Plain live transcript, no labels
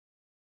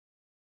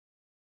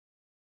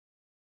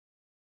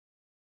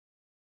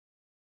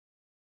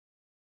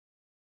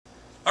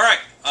Alright,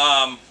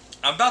 I'm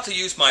about to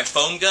use my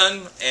foam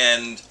gun,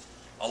 and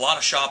a lot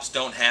of shops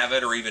don't have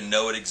it or even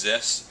know it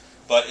exists,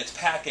 but it's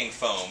packing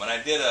foam. And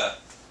I did a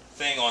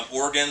thing on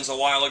organs a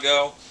while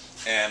ago,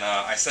 and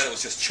I said it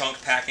was just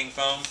chunk packing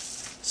foam.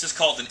 This is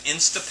called an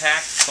Instapac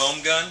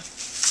foam gun,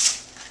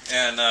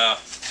 and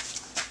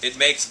it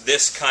makes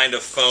this kind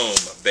of foam,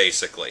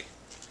 basically,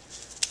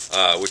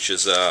 which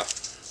is a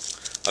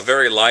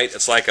very light,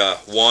 it's like a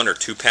 1 or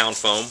 2 pound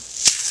foam.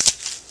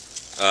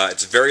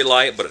 It's very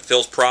light, but it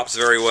fills props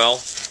very well.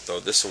 Throw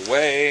this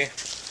away.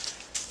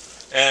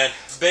 And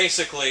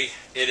basically,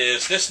 it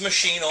is this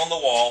machine on the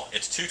wall.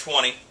 It's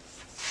 220.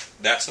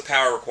 That's the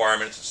power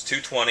requirement. It's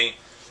 220.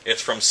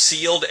 It's from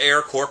Sealed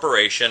Air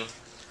Corporation.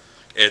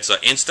 It's an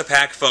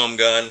Instapac foam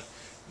gun.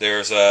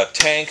 There's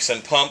tanks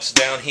and pumps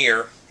down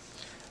here.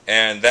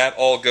 And that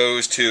all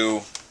goes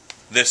to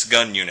this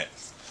gun unit.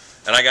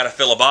 And I got to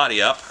fill a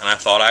body up, and I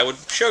thought I would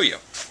show you.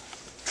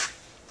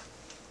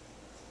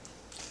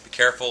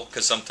 Careful,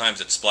 because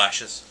sometimes it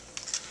splashes.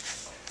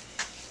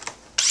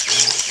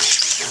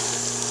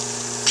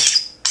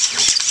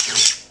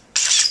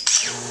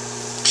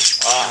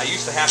 I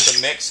used to have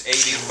to mix AD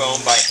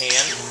foam by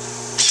hand,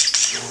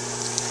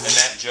 and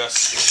that just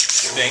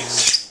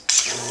stinks.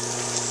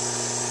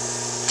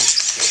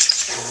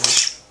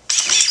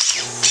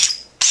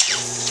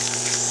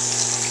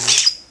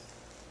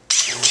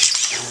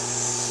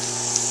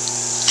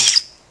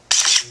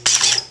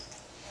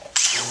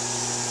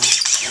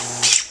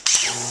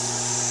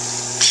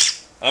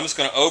 I'm just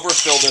going to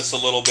overfill this a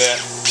little bit,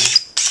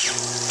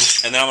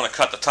 and then I'm going to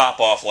cut the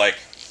top off like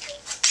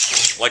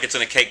it's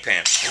in a cake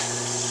pan.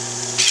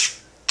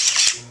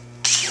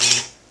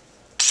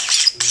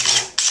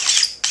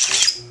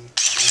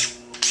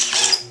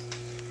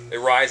 It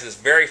rises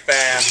very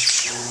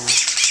fast.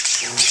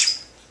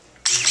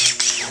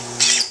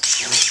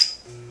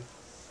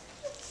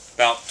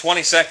 About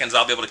 20 seconds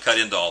I'll be able to cut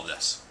into all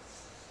this.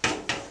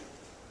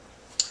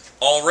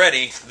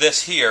 Already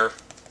this here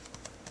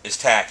is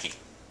tacky.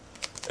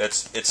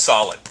 It's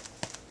solid.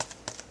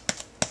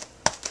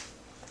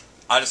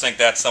 I just think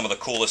that's some of the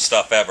coolest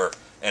stuff ever,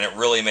 and it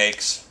really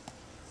makes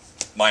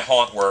my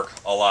haunt work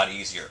a lot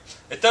easier.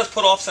 It does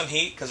put off some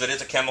heat because it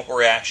is a chemical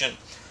reaction.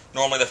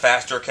 Normally the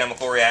faster a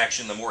chemical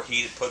reaction, the more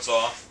heat it puts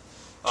off.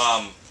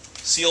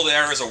 Sealed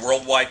Air is a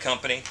worldwide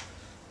company,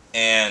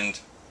 and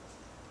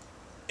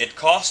it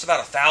costs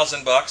about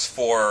 $1,000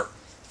 for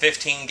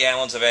 15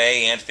 gallons of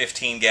A and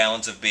 15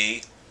 gallons of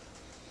B.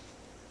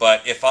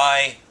 But if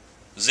I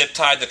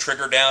zip-tied the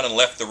trigger down and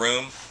left the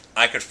room,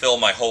 I could fill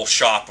my whole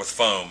shop with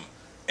foam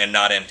and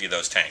not empty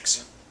those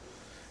tanks.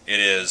 It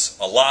is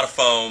a lot of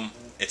foam.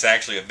 It's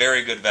actually a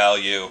very good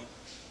value.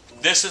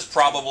 This is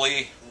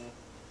probably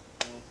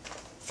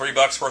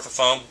 $3 worth of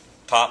foam,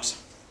 tops,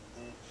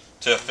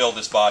 to fill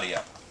this body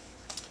up.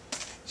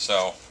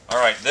 So,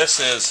 alright, this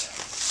is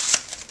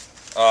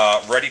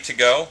ready to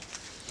go.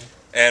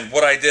 And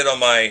what I did on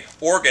my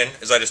organ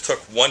is I just took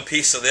one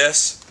piece of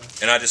this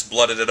and I just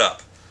blooded it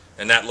up.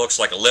 And that looks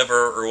like a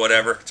liver or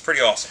whatever. It's pretty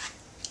awesome.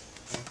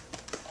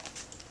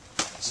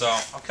 So,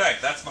 okay,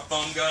 that's my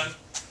foam gun.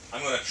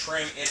 I'm going to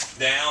trim it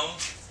down.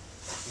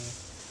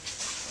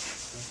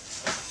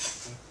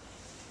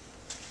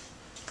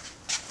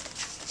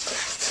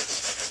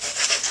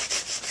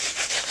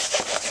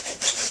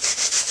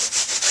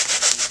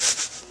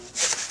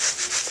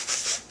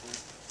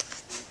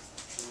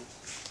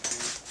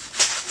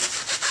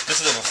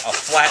 This is a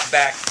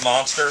flat-backed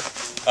monster.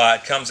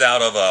 It comes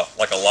out of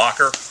like a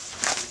locker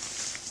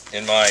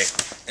in my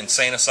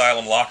insane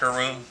asylum locker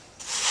room.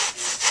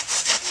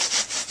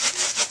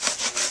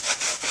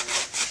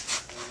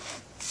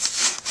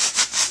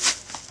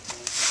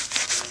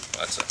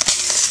 That's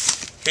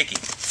a hickey.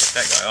 Get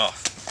that guy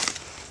off.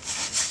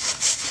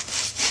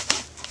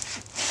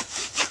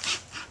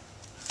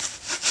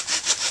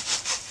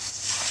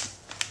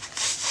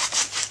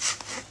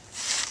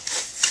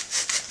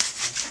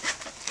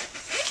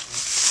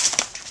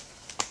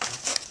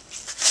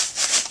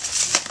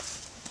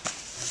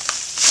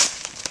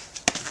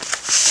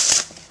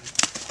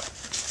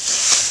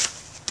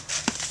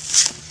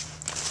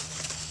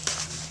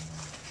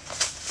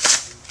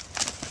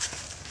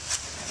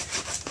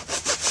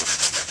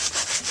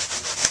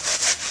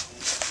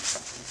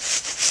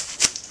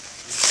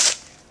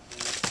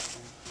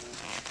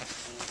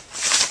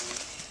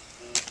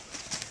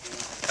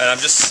 And I'm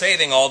just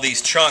saving all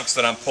these chunks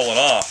that I'm pulling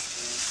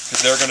off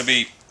because they're going to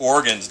be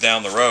organs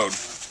down the road.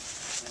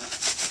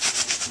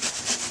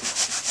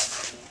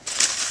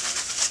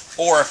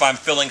 Or if I'm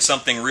filling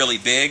something really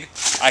big,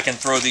 I can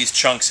throw these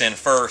chunks in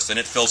first and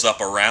it fills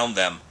up around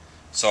them.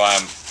 So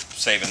I'm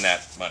saving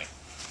that money.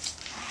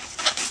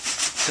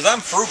 Because I'm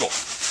frugal.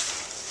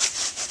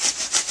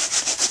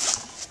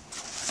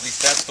 At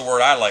least that's the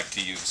word I like to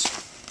use.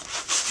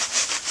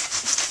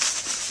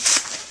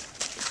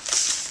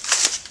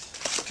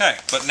 Okay,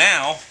 but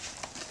now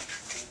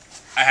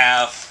I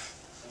have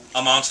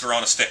a monster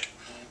on a stick.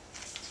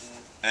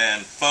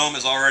 And foam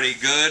is already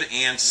good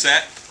and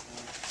set.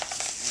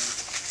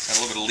 Got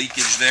a little bit of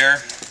leakage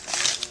there.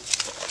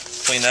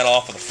 Clean that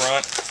off of the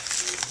front.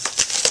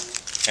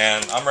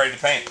 and I'm ready to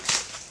paint,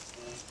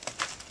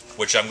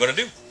 which I'm going to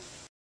do.